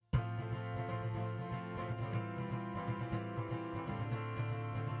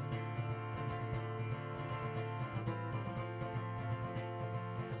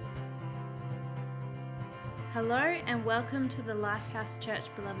Hello and welcome to the Lifehouse Church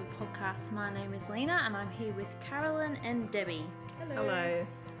Beloved podcast. My name is Lena and I'm here with Carolyn and Debbie. Hello.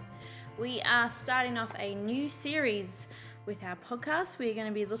 We are starting off a new series with our podcast. We're going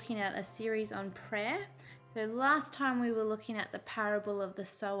to be looking at a series on prayer. So last time we were looking at the parable of the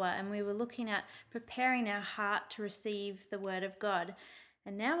sower and we were looking at preparing our heart to receive the word of God.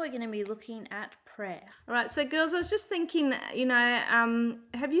 And now we're going to be looking at prayer. All right, so girls, I was just thinking,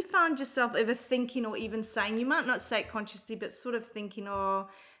 have you found yourself ever thinking or even saying, you might not say it consciously, but sort of thinking, oh,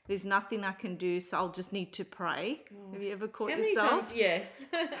 there's nothing I can do, so I'll just need to pray. Have you ever caught yourself? Times, yes.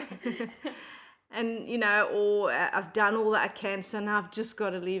 And, or I've done all that I can, so now I've just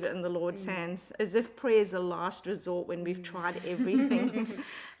got to leave it in the Lord's hands. As if prayer is a last resort when we've tried everything.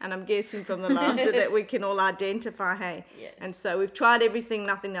 And I'm guessing from the laughter that we can all identify, hey? Yes. And so we've tried everything,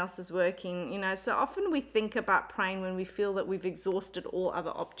 nothing else is working, So often we think about praying when we feel that we've exhausted all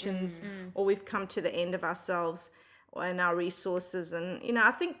other options or we've come to the end of ourselves and our resources. And,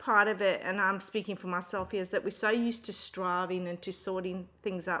 I think part of it, and I'm speaking for myself here, is that we're so used to striving and to sorting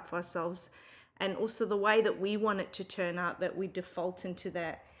things out for ourselves. And also the way that we want it to turn out, that we default into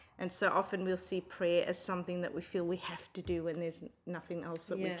that. And so often we'll see prayer as something that we feel we have to do when there's nothing else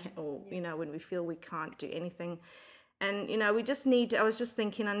that we can, or, when we feel we can't do anything. And, we just need, I was just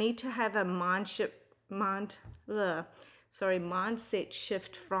thinking, I need to have a mindset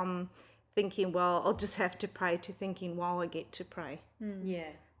shift from thinking, well, I'll just have to pray, to thinking, well, I get to pray. Yeah.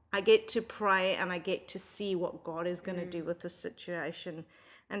 I get to pray and I get to see what God is going to do with the situation.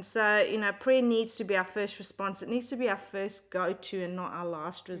 And so, prayer needs to be our first response. It needs to be our first go-to and not our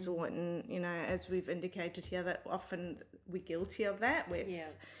last resort. And, as we've indicated here, that often we're guilty of that. Where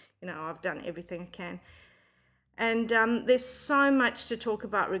it's, I've done everything I can. And there's so much to talk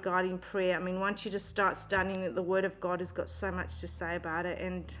about regarding prayer. I mean, once you just start studying it, the Word of God has got so much to say about it.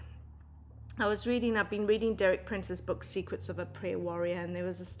 And I've been reading Derek Prince's book, Secrets of a Prayer Warrior, and there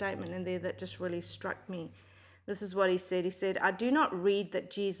was a statement in there that just really struck me. This is what he said. He said, I do not read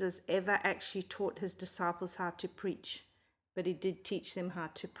that Jesus ever actually taught his disciples how to preach, but he did teach them how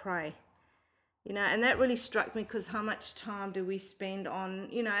to pray. And that really struck me, because how much time do we spend on,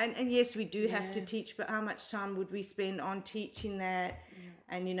 and yes, we do have to teach, but how much time would we spend on teaching that?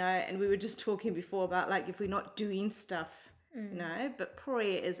 Yeah. And, and we were just talking before about, like, if we're not doing stuff, but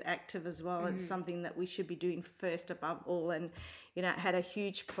prayer is active as well. It's something that we should be doing first above all. And, it had a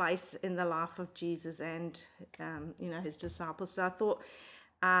huge place in the life of Jesus and, his disciples. So I thought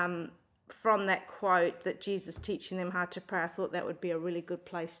from that quote that Jesus teaching them how to pray, I thought that would be a really good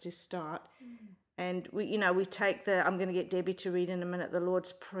place to start. And we take I'm going to get Debbie to read in a minute, the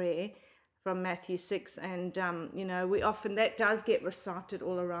Lord's Prayer from Matthew 6. And, we often, that does get recited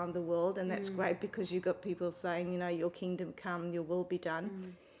all around the world. And that's great, because you've got people saying, your kingdom come, your will be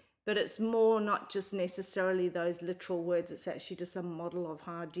done. But it's more not just necessarily those literal words. It's actually just a model of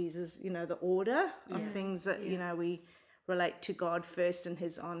how Jesus, the order of things that, we relate to God first in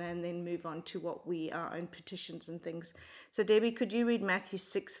his honor and then move on to what our own petitions and things. So Debbie, could you read Matthew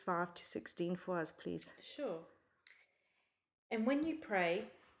 6, 5-16 for us, please? Sure. And when you pray,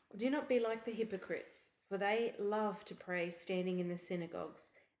 do not be like the hypocrites, for they love to pray standing in the synagogues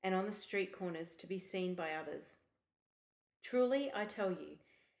and on the street corners to be seen by others. Truly, I tell you,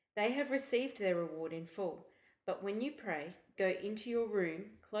 they have received their reward in full. But when you pray, go into your room,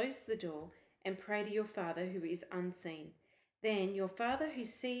 close the door, and pray to your Father who is unseen. Then your Father who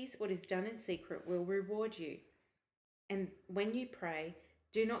sees what is done in secret will reward you. And when you pray,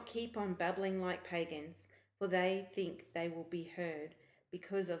 do not keep on babbling like pagans, for they think they will be heard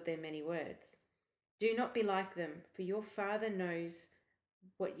because of their many words. Do not be like them, for your Father knows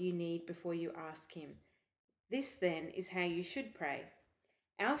what you need before you ask him. This then is how you should pray.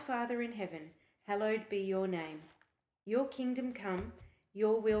 Our Father in heaven, hallowed be your name. Your kingdom come,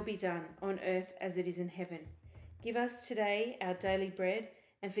 your will be done on earth as it is in heaven. Give us today our daily bread,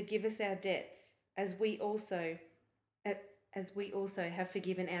 and forgive us our debts, as we also have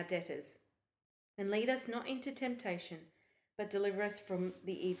forgiven our debtors. And lead us not into temptation, but deliver us from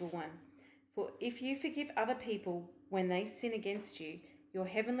the evil one. For if you forgive other people when they sin against you, your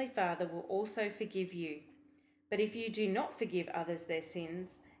heavenly Father will also forgive you. But if you do not forgive others their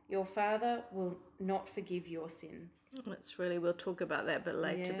sins, your Father will not forgive your sins. We'll talk about that a bit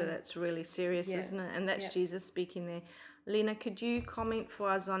later, but that's really serious, isn't it? And that's Jesus speaking there. Lena, could you comment for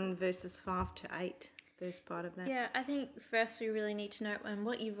us on verses 5-8, first part of that? Yeah, I think first we really need to note, and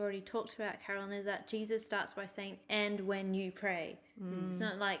what you've already talked about, Carolyn, is that Jesus starts by saying, and when you pray. It's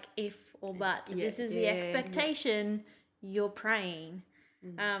not like if or but. This is the expectation you're praying.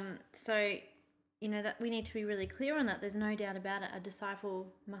 So that we need to be really clear on that. There's no doubt about it. A disciple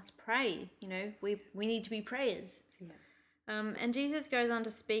must pray. We need to be prayers. Yeah. And Jesus goes on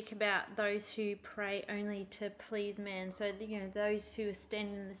to speak about those who pray only to please man. So, those who are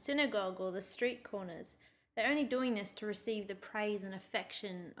standing in the synagogue or the street corners, they're only doing this to receive the praise and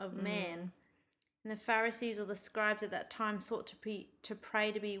affection of man. And the Pharisees or the scribes at that time sought to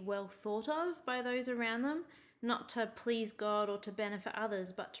pray to be well thought of by those around them, not to please God or to benefit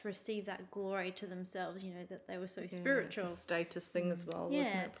others, but to receive that glory to themselves, that they were so spiritual. It's a status thing as well,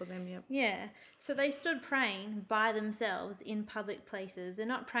 wasn't it, for them? Yep. Yeah. So they stood praying by themselves in public places. They're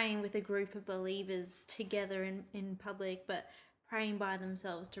not praying with a group of believers together in public, but praying by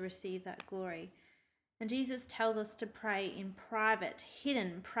themselves to receive that glory. And Jesus tells us to pray in private,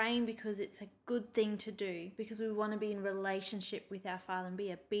 hidden, praying because it's a good thing to do, because we want to be in relationship with our Father and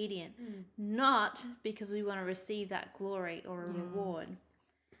be obedient, not because we want to receive that glory or a reward.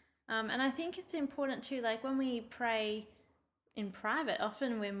 And I think it's important too, like when we pray in private,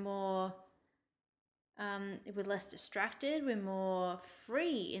 often we're more, we're less distracted, we're more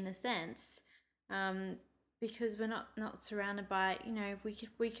free in a sense. Because we're not surrounded by,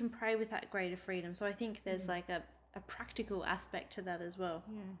 we can pray with that greater freedom. So I think there's like a practical aspect to that as well.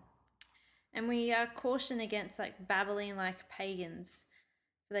 Yeah. And we are cautioned against like babbling like pagans.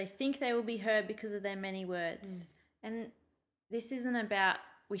 For they think they will be heard because of their many words. And this isn't about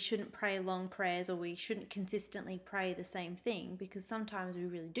we shouldn't pray long prayers or we shouldn't consistently pray the same thing, because sometimes we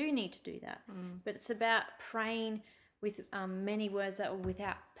really do need to do that. But it's about praying with many words that are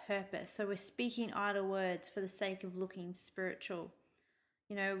without purpose. So we're speaking idle words for the sake of looking spiritual.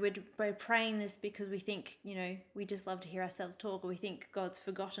 We're praying this because we think, we just love to hear ourselves talk, or we think God's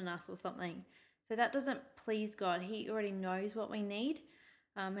forgotten us or something. So that doesn't please God. He already knows what we need,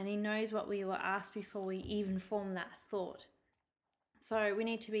 and he knows what we were asked before we even form that thought. So we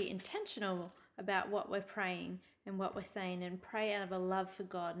need to be intentional about what we're praying and what we're saying, and pray out of a love for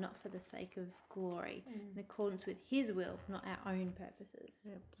God, not for the sake of glory, in accordance with his will, not our own purposes.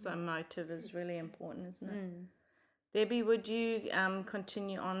 Yep. So motive is really important, isn't it? Debbie, would you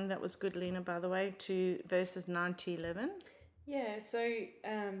continue on? That was good, Lena, by the way, to verses 9 to 11. Yeah, so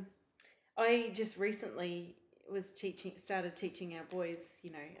I just recently started teaching our boys,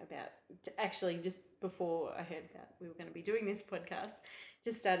 about, actually just before I heard that we were going to be doing this podcast,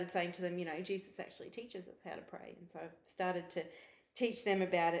 just started saying to them, Jesus actually teaches us how to pray. And so I've started to teach them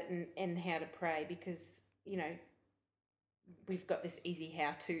about it and how to pray, because, we've got this easy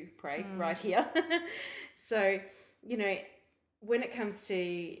how to pray right here. So, when it comes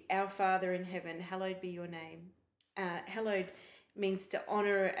to our Father in heaven, hallowed be your name. Hallowed means to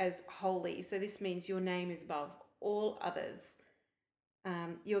honour as holy. So this means your name is above all others.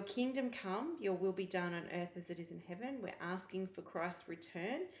 Your kingdom come, your will be done on earth as it is in heaven. We're asking for Christ's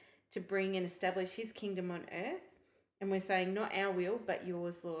return to bring and establish his kingdom on earth. And we're saying, not our will, but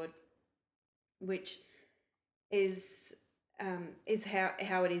yours, Lord, which is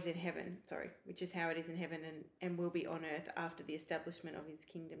how it is in heaven. Which is how it is in heaven and will be on earth after the establishment of his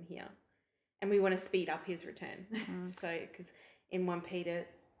kingdom here. And we want to speed up his return. So, because in 1 Peter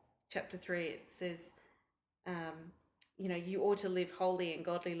chapter 3, it says, you ought to live holy and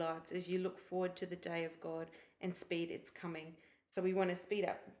godly lives as you look forward to the day of God and speed its coming. So we want to speed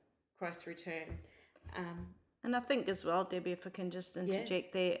up Christ's return. And I think as well, Debbie, if I can just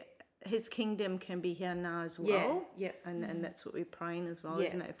interject there, his kingdom can be here now as well. Yeah. And that's what we're praying as well,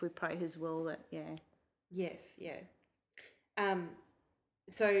 isn't it? If we pray his will, that, Yes, yeah.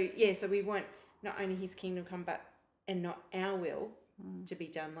 So we want not only his kingdom come, and not our will to be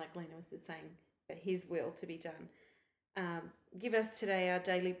done, like Lena was just saying, but his will to be done. Give us today our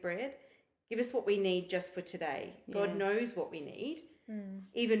daily bread. Give us what we need just for today. God knows what we need,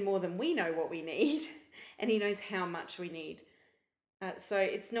 even more than we know what we need, and he knows how much we need. So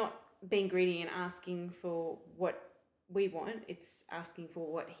it's not being greedy and asking for what we want, it's asking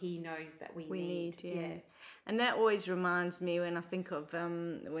for what he knows that we need. Yeah. And that always reminds me when I think of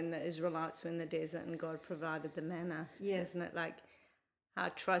when the Israelites were in the desert and God provided the manna. Isn't it like how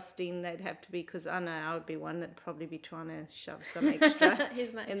trusting they'd have to be? Because I know I would be one that'd probably be trying to shove some extra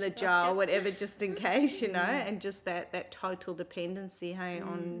in the jar or whatever, just in case, and just that total dependency,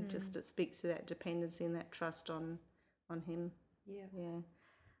 on just, it speaks to that dependency and that trust on him. Yeah.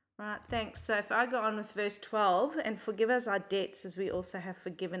 Right, thanks. So if I go on with verse 12, and forgive us our debts as we also have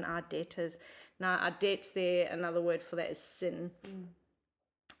forgiven our debtors. Now, our debts there, another word for that is sin.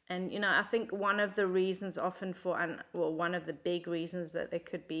 And, I think one of the reasons often one of the big reasons that there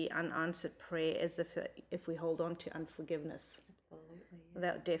could be unanswered prayer is if we hold on to unforgiveness. Absolutely.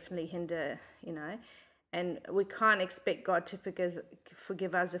 That would definitely hinder, And we can't expect God to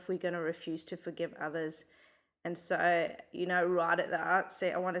forgive us if we're going to refuse to forgive others. And so, right at the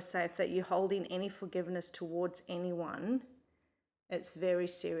outset, I want to say, if that you're holding any forgiveness towards anyone, it's very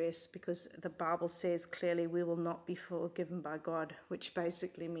serious, because the Bible says clearly we will not be forgiven by God, which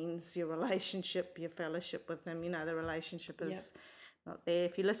basically means your relationship, your fellowship with Him, the relationship is not there.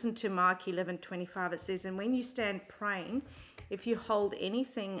 If you listen to Mark 11:25, it says, "And when you stand praying, if you hold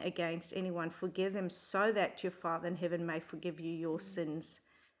anything against anyone, forgive them, so that your Father in heaven may forgive you your sins."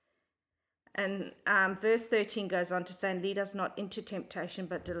 And verse 13 goes on to say, "Lead us not into temptation,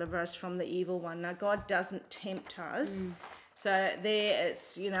 but deliver us from the evil one." Now, God doesn't tempt us. So there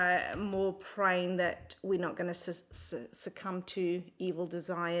it's, more praying that we're not going to succumb to evil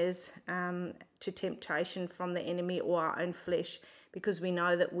desires, to temptation from the enemy or our own flesh, because we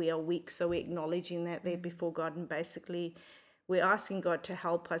know that we are weak. So we're acknowledging that there before God, and basically we're asking God to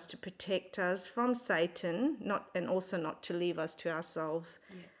help us, to protect us from Satan, and also not to leave us to ourselves.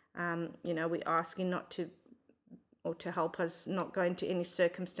 We're asking not to, or to help us not go into any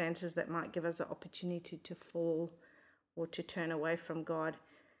circumstances that might give us an opportunity to fall or to turn away from God.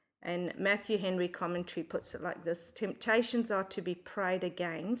 And Matthew Henry commentary puts it like this: "Temptations are to be prayed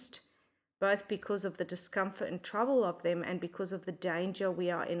against, both because of the discomfort and trouble of them, and because of the danger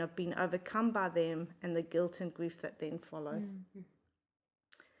we are in of being overcome by them and the guilt and grief that then follow."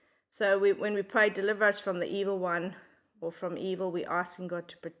 So when we pray, "Deliver us from the evil one," or from evil, we're asking God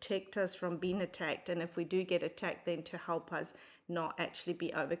to protect us from being attacked. And if we do get attacked, then to help us not actually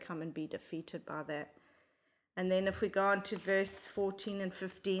be overcome and be defeated by that. And then if we go on to verse 14 and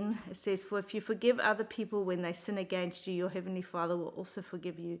 15, it says, "For if you forgive other people when they sin against you, your heavenly Father will also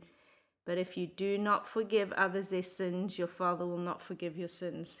forgive you. But if you do not forgive others their sins, your Father will not forgive your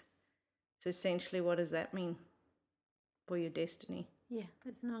sins." So essentially, what does that mean for your destiny? Yeah,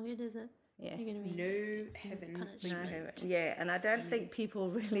 it's not good, is it? Yeah. You're going to be No heaven. punishment. Yeah, and I don't think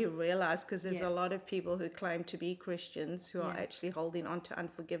people really realize, because there's a lot of people who claim to be Christians who are actually holding on to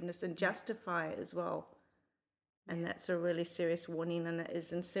unforgiveness and justify it as well. And that's a really serious warning, and it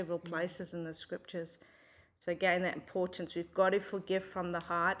is in several places in the scriptures. So again, that importance, we've got to forgive from the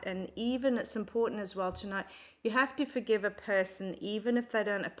heart. And even it's important as well to know, you have to forgive a person even if they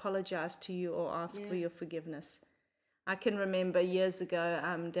don't apologize to you or ask for your forgiveness. I can remember years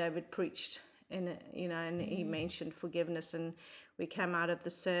ago, David preached in it, and he mentioned forgiveness, and we came out of the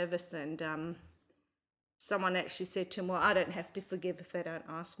service, and someone actually said to him, "Well, I don't have to forgive if they don't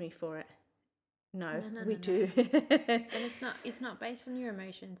ask me for it." No, we do. And it's not based on your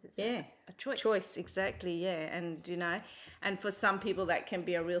emotions. It's a choice. Choice, exactly, yeah. And, and for some people that can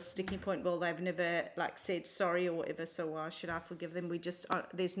be a real sticking point. Well, they've never, said sorry or whatever, so why should I forgive them? We just,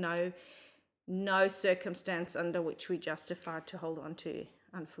 there's no circumstance under which we justify to hold on to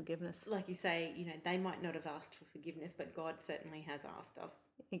unforgiveness. Like you say, they might not have asked for forgiveness, but God certainly has asked us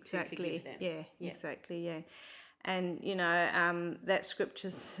Exactly. to forgive them. Yeah, exactly, yeah. And, that scripture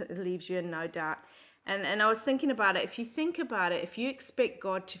leaves you in no doubt. And I was thinking about it. If you think about it, if you expect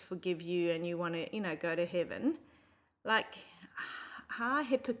God to forgive you and you want to, go to heaven, how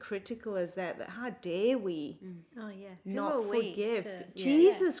hypocritical is that? How dare we Oh, yeah. not Who are we forgive? to-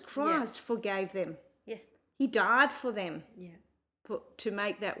 Jesus Christ forgave them. Yeah. He died for them. Yeah. To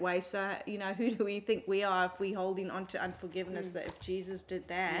make that way. So, who do we think we are if we're holding on to unforgiveness, that if Jesus did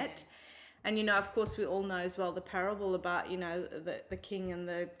that? And, of course, we all know as well the parable about, the king and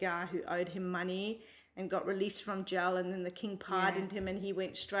the guy who owed him money and got released from jail, and then the king pardoned him, and he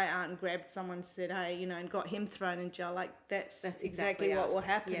went straight out and grabbed someone and said, hey, and got him thrown in jail. That's exactly what will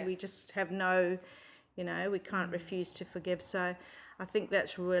happen. Yeah. We just have no, we can't refuse to forgive. So I think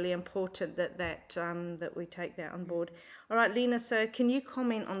that's really important that we take that on board. All right, Lena, so can you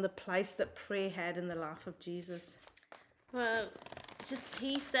comment on the place that prayer had in the life of Jesus? Well,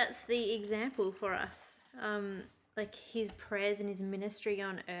 he sets the example for us. His prayers and his ministry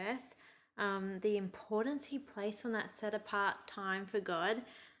on earth, the importance he placed on that set apart time for God.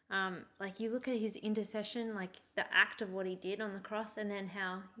 You look at his intercession, the act of what he did on the cross, and then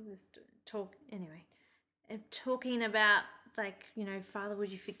how he was talking about, Father,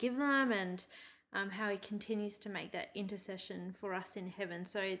 would you forgive them? And how he continues to make that intercession for us in heaven.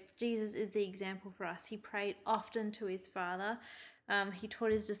 So Jesus is the example for us. He prayed often to his Father. He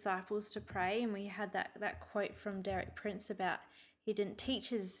taught his disciples to pray, and we had that quote from Derek Prince about he didn't teach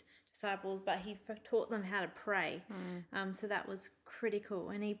his disciples, but he taught them how to pray. So that was critical.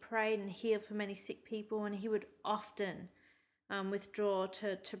 And he prayed and healed for many sick people, and he would often withdraw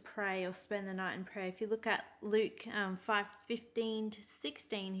to pray or spend the night in prayer. If you look at Luke 5:15 to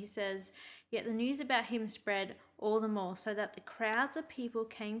 16, he says, "Yet the news about him spread all the more, so that the crowds of people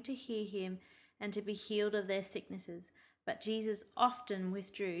came to hear him and to be healed of their sicknesses. But Jesus often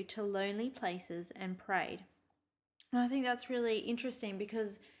withdrew to lonely places and prayed. And I think that's really interesting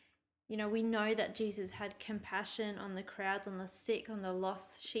because, we know that Jesus had compassion on the crowds, on the sick, on the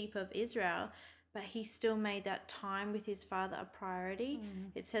lost sheep of Israel, but he still made that time with his Father a priority.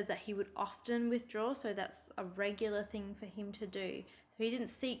 It said that he would often withdraw, so that's a regular thing for him to do. So he didn't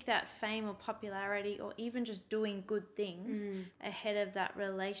seek that fame or popularity or even just doing good things ahead of that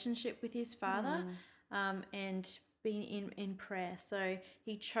relationship with his Father, and being in prayer. So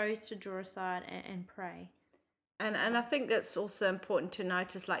he chose to draw aside and pray. And I think that's also important to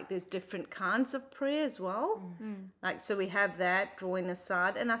notice, like there's different kinds of prayer as well. Like, so we have that drawing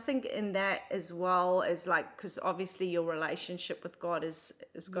aside. And I think in that as well is like, because obviously your relationship with God is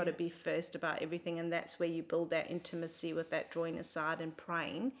got to be first about everything. And that's where you build that intimacy with that drawing aside and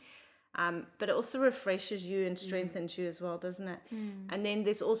praying. But it also refreshes you and strengthens you as well, doesn't it? And then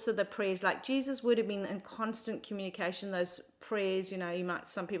there's also the prayers, like Jesus would have been in constant communication. Those prayers,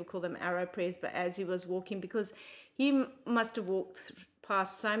 some people call them arrow prayers, but as he was walking, because he must have walked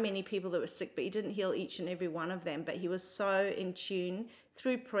past so many people that were sick, but he didn't heal each and every one of them. But he was so in tune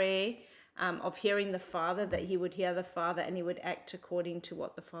through prayer, of hearing the Father, that he would hear the Father and he would act according to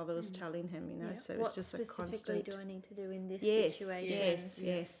what the Father was telling him, So it was just a constant. What specifically do I need to do in this Yes, situation?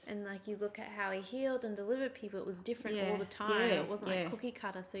 yes. And like you look at how he healed and delivered people, it was different all the time. Yeah, It wasn't like cookie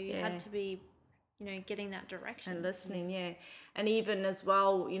cutter, so you had to be, getting that direction. And listening, And even as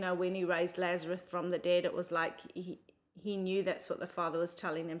well, when he raised Lazarus from the dead, it was like he knew that's what the Father was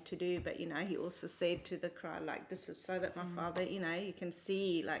telling him to do. But, he also said to the crowd, like, this is so that my Father, you can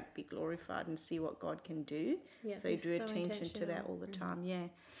see, like, be glorified and see what God can do. Yeah, So he drew so attention to that all the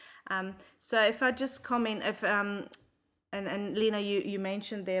intentional. time, So if I just comment, and Lena, you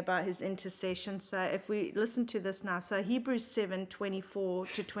mentioned there about his intercession. So if we listen to this now, so Hebrews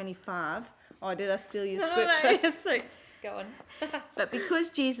 7:24-25. Oh, did I steal your scripture? No, so just go on. But because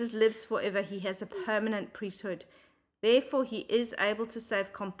Jesus lives forever, he has a permanent priesthood. Therefore, he is able to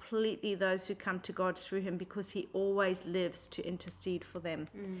save completely those who come to God through him, because he always lives to intercede for them.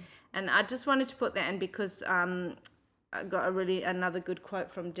 And I just wanted to put that in because I got another good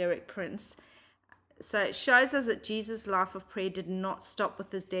quote from Derek Prince. So it shows us that Jesus' life of prayer did not stop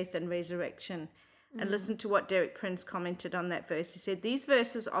with his death and resurrection. And listen to what Derek Prince commented on that verse. He said, these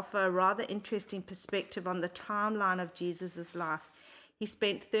verses offer a rather interesting perspective on the timeline of Jesus' life. He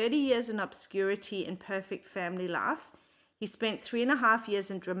spent 30 years in obscurity in perfect family life. He spent 3.5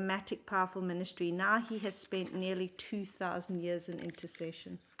 years in dramatic, powerful ministry. Now he has spent nearly 2,000 years in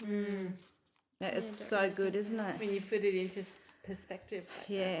intercession. That is so good, isn't it? When you put it into perspective like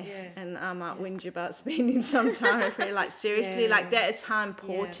that. And I might whinge about spending some time in prayer. Like, seriously, like that is how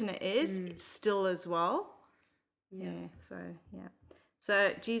important it is still as well.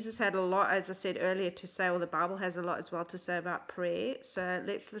 So Jesus had a lot, as I said earlier, to say, or the Bible has a lot as well to say about prayer. So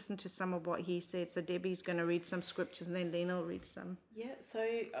let's listen to some of what he said. So Debbie's going to read some scriptures and then Lena will read some. Yeah, so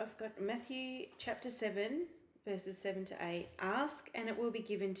I've got Matthew chapter 7, verses 7-8. Ask and it will be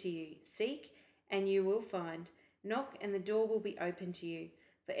given to you. Seek and you will find. Knock and the door will be open to you.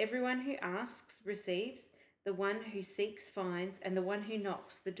 For everyone who asks receives, the one who seeks finds, and the one who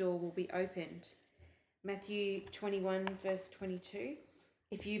knocks, the door will be opened. Matthew 21, verse 22.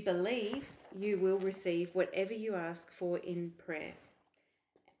 If you believe, you will receive whatever you ask for in prayer.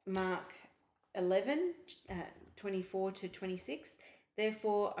 Mark 11, 24-26.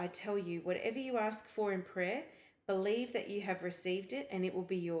 Therefore, I tell you, whatever you ask for in prayer, believe that you have received it and it will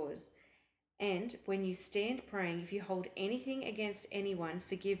be yours. And when you stand praying, if you hold anything against anyone,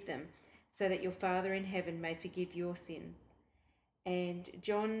 forgive them, so that your Father in heaven may forgive your sins. And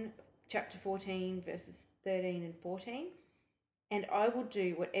John chapter 14, verses 13 and 14. And I will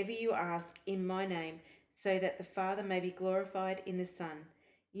do whatever you ask in my name, so that the Father may be glorified in the Son.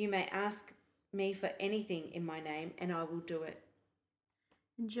 You may ask me for anything in my name, and I will do it.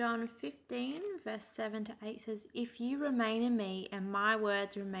 John 15, verse 7-8 says, if you remain in me and my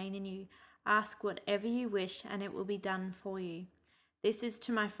words remain in you, ask whatever you wish and it will be done for you. This is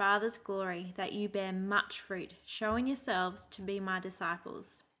to my Father's glory, that you bear much fruit, showing yourselves to be my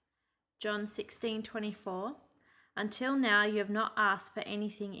disciples. John 16:24. Until now you have not asked for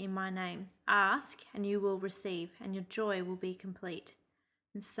anything in my name. Ask and you will receive, and your joy will be complete.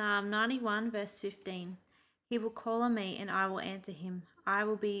 In Psalm 91, verse 15. He will call on me and I will answer him. I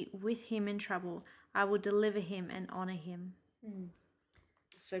will be with him in trouble. I will deliver him and honor him.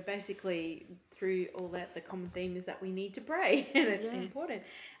 So basically, through all that, the common theme is that we need to pray, and it's important.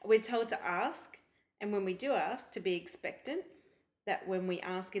 We're told to ask, and when we do ask, to be expectant, that when we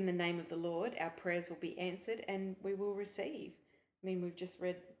ask in the name of the Lord, our prayers will be answered and we will receive. I mean, we've just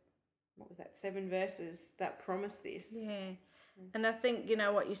read what was that, 7 verses that promise this. Yeah. And I think,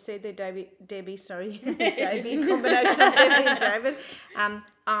 what you said there, Debbie, sorry, Debbie, combination of Debbie and David,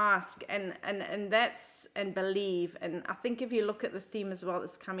 ask and that's, and believe. And I think if you look at the theme as well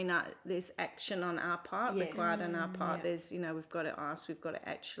that's coming out, there's action on our part, Yes. required on our part. Yeah. There's, we've got to ask, we've got to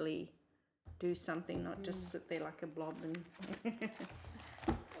actually do something, not just sit there like a blob. And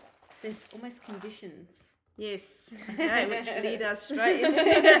There's almost conditions. yes, okay, which lead us straight into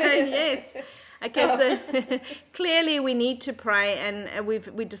yes. Okay, so clearly we need to pray, and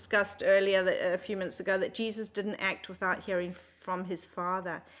we discussed earlier a few minutes ago that Jesus didn't act without hearing from his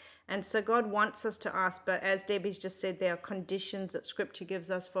Father. And so God wants us to ask, but as Debbie's just said, there are conditions that Scripture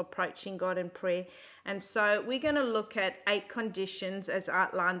gives us for approaching God in prayer. And so we're going to look at 8 conditions as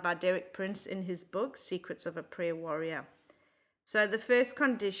outlined by Derek Prince in his book, Secrets of a Prayer Warrior. So the first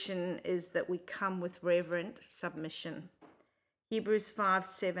condition is that we come with reverent submission. Hebrews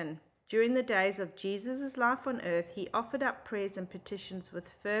 5:7. During the days of Jesus' life on earth, he offered up prayers and petitions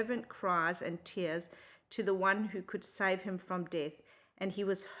with fervent cries and tears to the one who could save him from death, and he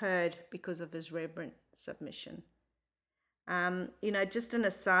was heard because of his reverent submission. Just an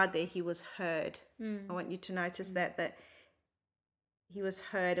aside there, he was heard. I want you to notice that he was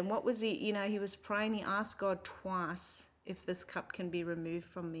heard. And what was he? He was praying, he asked God twice, if this cup can be removed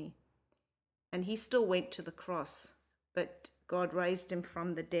from me. And he still went to the cross, but God raised him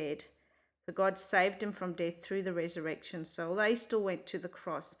from the dead. So God saved him from death through the resurrection. So although he still went to the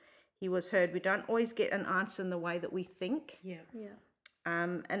cross, he was heard. We don't always get an answer in the way that we think. Yeah.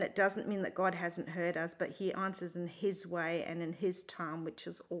 And it doesn't mean that God hasn't heard us, but he answers in his way and in his time, which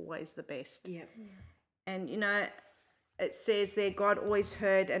is always the best. Yeah. And, it says there, God always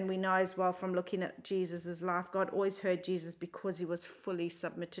heard, and we know as well from looking at Jesus' life, God always heard Jesus because he was fully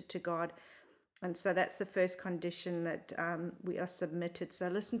submitted to God. And so that's the first condition, that we are submitted. So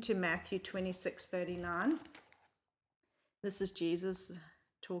listen to Matthew 26:39. This is Jesus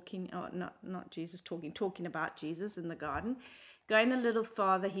talking, not Jesus talking about Jesus in the garden. Going a little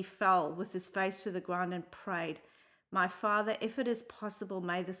farther, he fell with his face to the ground and prayed, "My Father, if it is possible,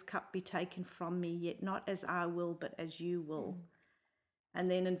 may this cup be taken from me, yet not as I will, but as you will."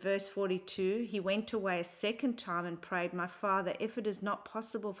 And then in verse 42, he went away a second time and prayed, "My Father, if it is not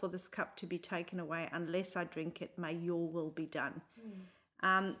possible for this cup to be taken away unless I drink it, may your will be done."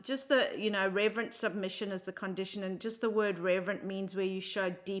 Just the, reverent submission is the condition. And just the word reverent means where you show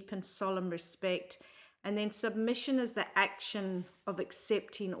deep and solemn respect. And then submission is the action of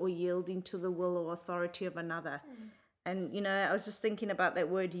accepting or yielding to the will or authority of another. And, I was just thinking about that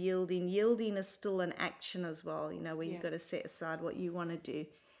word yielding. Yielding is still an action as well, where you've got to set aside what you want to do.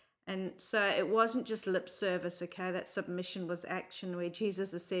 And so it wasn't just lip service, okay? That submission was action, where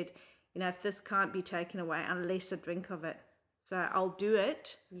Jesus has said, if this can't be taken away unless I drink of it. So I'll do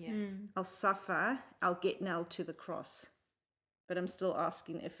it. Yeah. I'll suffer. I'll get nailed to the cross. But I'm still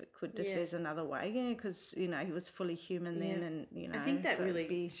asking if there's another way, because, he was fully human then. And, I think that so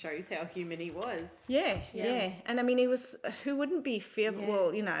really shows how human he was. Yeah. And I mean, who wouldn't be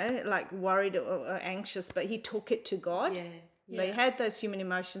fearful, like worried or anxious, but he took it to God. Yeah. So he had those human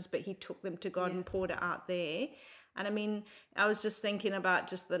emotions, but he took them to God and poured it out there. And I mean, I was just thinking about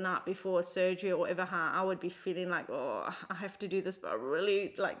just the night before surgery or whatever, how I would be feeling like, oh, I have to do this, but I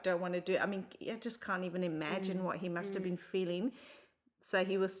really don't want to do it. I mean, I just can't even imagine what he must have been feeling. So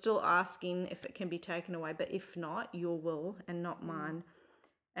he was still asking if it can be taken away, but if not, your will and not mine.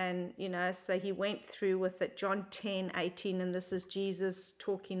 And, so he went through with it. John 10:18, and this is Jesus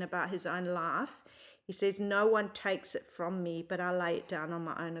talking about his own life. He says, "No one takes it from me, but I lay it down on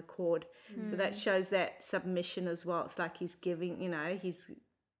my own accord." So that shows that submission as well. It's like he's giving,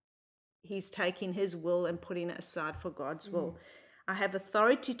 he's taking his will and putting it aside for God's will. "I have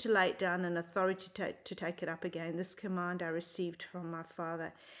authority to lay it down and authority to take it up again. This command I received from my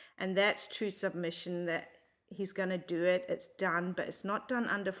Father." And that's true submission, that he's going to do it. It's done, but it's not done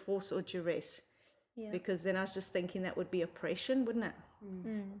under force or duress. Yeah. Because then I was just thinking that would be oppression, wouldn't it?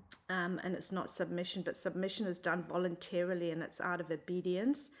 And it's not submission, but submission is done voluntarily, and it's out of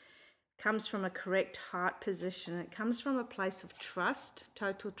obedience. Comes from a correct heart position. It comes from a place of trust,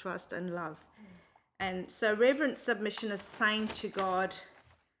 total trust and love. And so reverent submission is saying to God,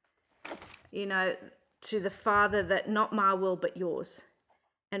 to the Father, that not my will but yours.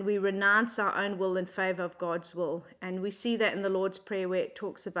 And we renounce our own will in favor of God's will. And we see that in the Lord's Prayer, where it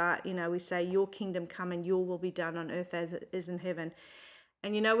talks about, we say, "Your kingdom come and your will be done on earth as it is in heaven."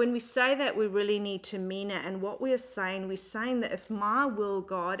 And, when we say that, we really need to mean it. And what we're saying that if my will,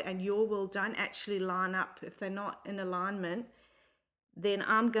 God, and your will don't actually line up, if they're not in alignment, then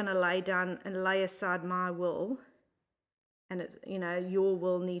I'm going to lay down and lay aside my will and it's, your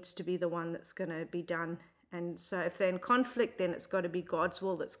will needs to be the one that's going to be done. And so if they're in conflict, then it's got to be God's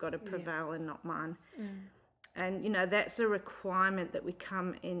will that's got to prevail and not mine. And that's a requirement, that we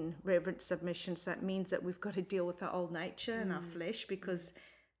come in reverent submission. So it means that we've got to deal with our old nature and our flesh, because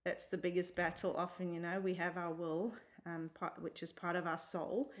that's the biggest battle. Often, we have our will, which is part of our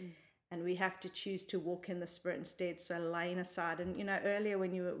soul, and we have to choose to walk in the Spirit instead. So laying aside, and earlier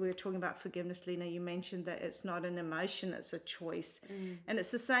when we were talking about forgiveness, Lena, you mentioned that it's not an emotion, it's a choice. And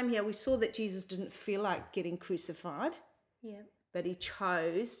it's the same here. We saw that Jesus didn't feel like getting crucified, but he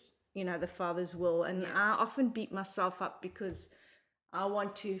chose the Father's will. And I often beat myself up because I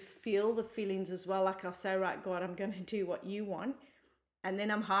want to feel the feelings as well. Like I'll say, right, God, I'm going to do what you want. And then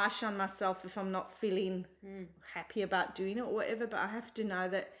I'm harsh on myself if I'm not feeling happy about doing it or whatever. But I have to know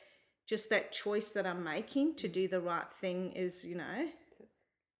that just that choice that I'm making to do the right thing is,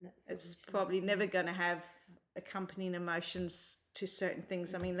 it's probably never going to have accompanying emotions to certain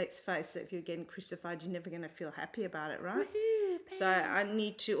things. I mean, let's face it, if you're getting crucified, you're never going to feel happy about it, right? So I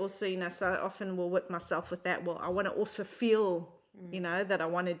need to also, so I often will whip myself with that. Well, I want to also feel, that I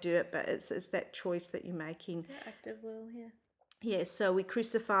want to do it, but it's that choice that you're making. The active will, Yes, so we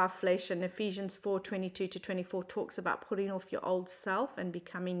crucify our flesh, and Ephesians 4:22-24 talks about putting off your old self and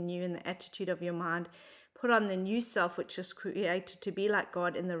becoming new in the attitude of your mind. Put on the new self, which is created to be like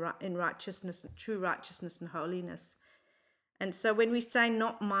God in righteousness, true righteousness and holiness. And so when we say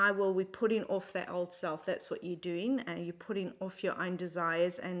not my will, we're putting off that old self. That's what you're doing, and you're putting off your own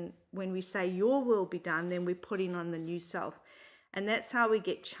desires. And when we say your will be done, then we're putting on the new self. And that's how we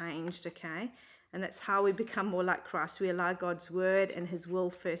get changed, okay? And that's how we become more like Christ. We allow God's word and his will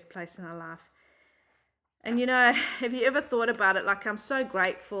first place in our life. And have you ever thought about it? Like, I'm so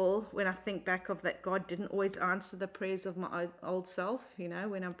grateful when I think back of that God didn't always answer the prayers of my old self,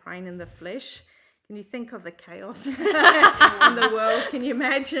 when I'm praying in the flesh. Can you think of the chaos in the world? Can you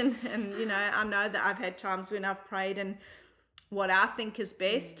imagine? And, I know that I've had times when I've prayed and what I think is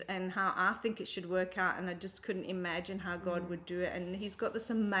best and how I think it should work out, and I just couldn't imagine how God would do it. And he's got this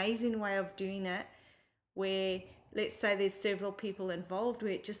amazing way of doing it where, let's say there's several people involved,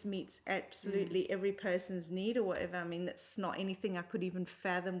 where it just meets absolutely every person's need or whatever. I mean, that's not anything I could even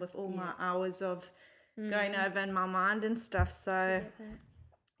fathom with all my hours of going over in my mind and stuff. So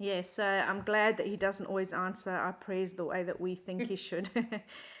so I'm glad that he doesn't always answer our prayers the way that we think he should.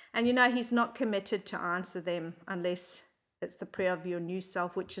 And he's not committed to answer them unless it's the prayer of your new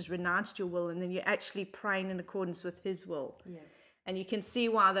self, which has renounced your will, and then you're actually praying in accordance with his will. And you can see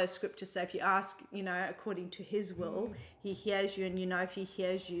why those scriptures say if you ask, according to his will, he hears you, and if he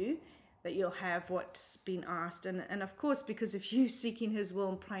hears you, that you'll have what's been asked. And of course, because if you're seeking his will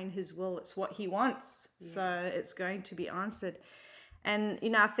and praying his will, it's what he wants. So it's going to be answered. And,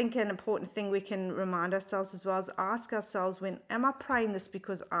 I think an important thing we can remind ourselves as well is ask ourselves, am I praying this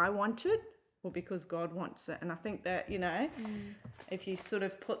because I want it or because God wants it? And I think that, if you sort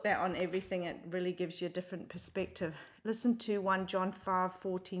of put that on everything, it really gives you a different perspective. Listen to 1 John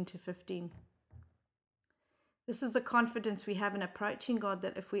 5:14-15. This is the confidence we have in approaching God,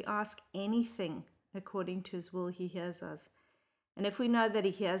 that if we ask anything according to his will, he hears us. And if we know that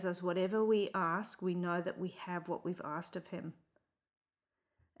he hears us, whatever we ask, we know that we have what we've asked of him.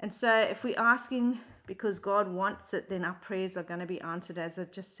 And so if we're asking because God wants it, then our prayers are going to be answered, as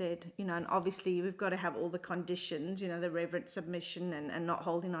I've just said, and obviously we've got to have all the conditions, the reverent submission and not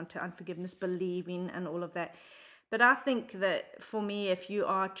holding on to unforgiveness, believing and all of that. But I think that for me, if you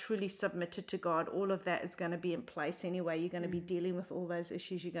are truly submitted to God, all of that is going to be in place anyway. You're going to be dealing with all those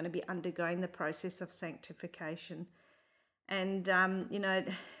issues. You're going to be undergoing the process of sanctification. And,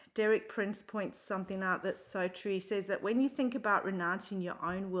 Derek Prince points something out that's so true. He says that when you think about renouncing your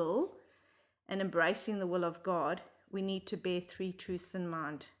own will and embracing the will of God, we need to bear 3 truths in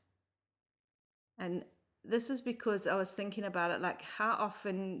mind. And this is because I was thinking about it, like, how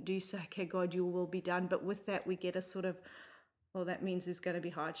often do you say, okay, God, your will be done? But with that, we get a sort of, well, that means there's going to be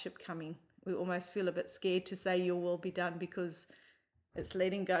hardship coming. We almost feel a bit scared to say your will be done because it's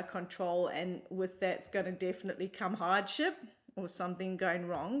letting go control. And with that, it's going to definitely come hardship or something going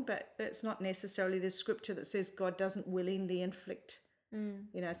wrong. But it's not necessarily the scripture that says God doesn't willingly inflict,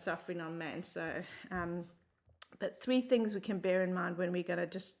 suffering on man. So, but 3 things we can bear in mind when we're going to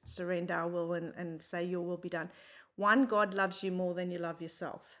just surrender our will and say your will be done. 1, God loves you more than you love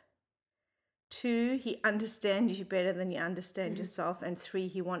yourself. 2, he understands you better than you understand yourself. And 3,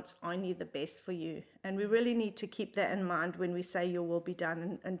 he wants only the best for you. And we really need to keep that in mind when we say your will be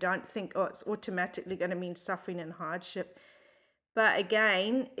done, and don't think, it's automatically going to mean suffering and hardship. But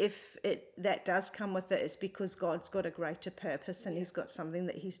again, if that does come with it, it's because God's got a greater purpose and he's got something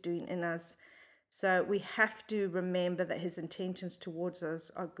that he's doing in us. So we have to remember that his intentions towards us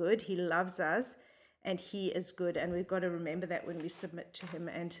are good. He loves us and he is good. And we've got to remember that when we submit to him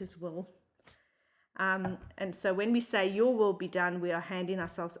and his will. And so when we say your will be done, we are handing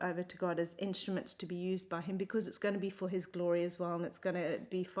ourselves over to God as instruments to be used by him, because it's going to be for his glory as well. And it's going to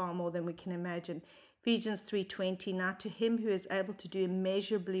be far more than we can imagine. Ephesians 3:20, now to him who is able to do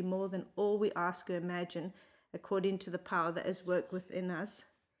immeasurably more than all we ask or imagine, according to the power that is worked within us.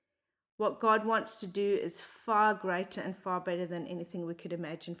 What God wants to do is far greater and far better than anything we could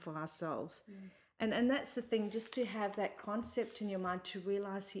imagine for ourselves. And that's the thing, just to have that concept in your mind, to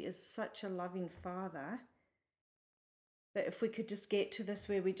realize he is such a loving Father, that if we could just get to this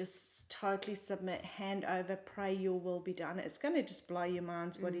where we just totally submit, hand over, pray your will be done, it's going to just blow your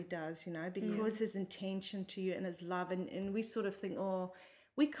minds what he does, because his intention to you and his love. And we sort of think, oh,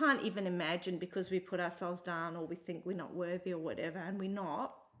 we can't even imagine because we put ourselves down or we think we're not worthy or whatever, and we're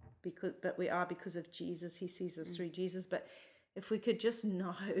not, but we are because of Jesus. He sees us through Jesus. But if we could just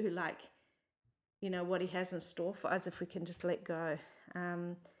know, what he has in store for us, if we can just let go.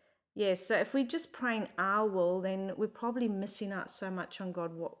 So if we just praying our will, then we're probably missing out so much on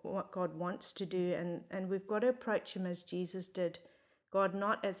God, what God wants to do. And we've got to approach him as Jesus did. God,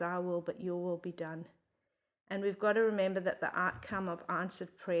 not as our will, but your will be done. And we've got to remember that the outcome of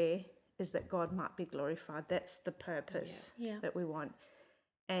answered prayer is that God might be glorified. That's the purpose that we want.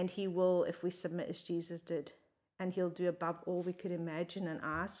 And he will, if we submit as Jesus did. And he'll do above all we could imagine and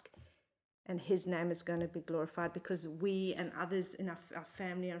ask. And his name is going to be glorified, because we and others in our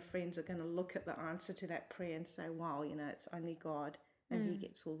family and friends are going to look at the answer to that prayer and say, wow, it's only God, and he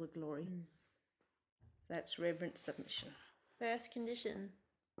gets all the glory. That's reverent submission. First condition.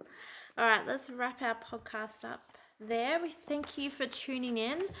 All right, let's wrap our podcast up there. We thank you for tuning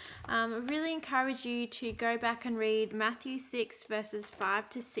in. I really encourage you to go back and read Matthew 6 verses 5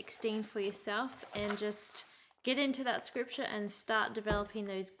 to 16 for yourself, and just get into that scripture and start developing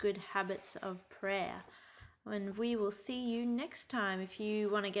those good habits of prayer. And we will see you next time. If you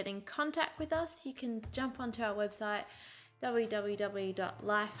want to get in contact with us, you can jump onto our website,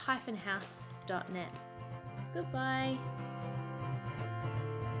 www.life-house.net. Goodbye.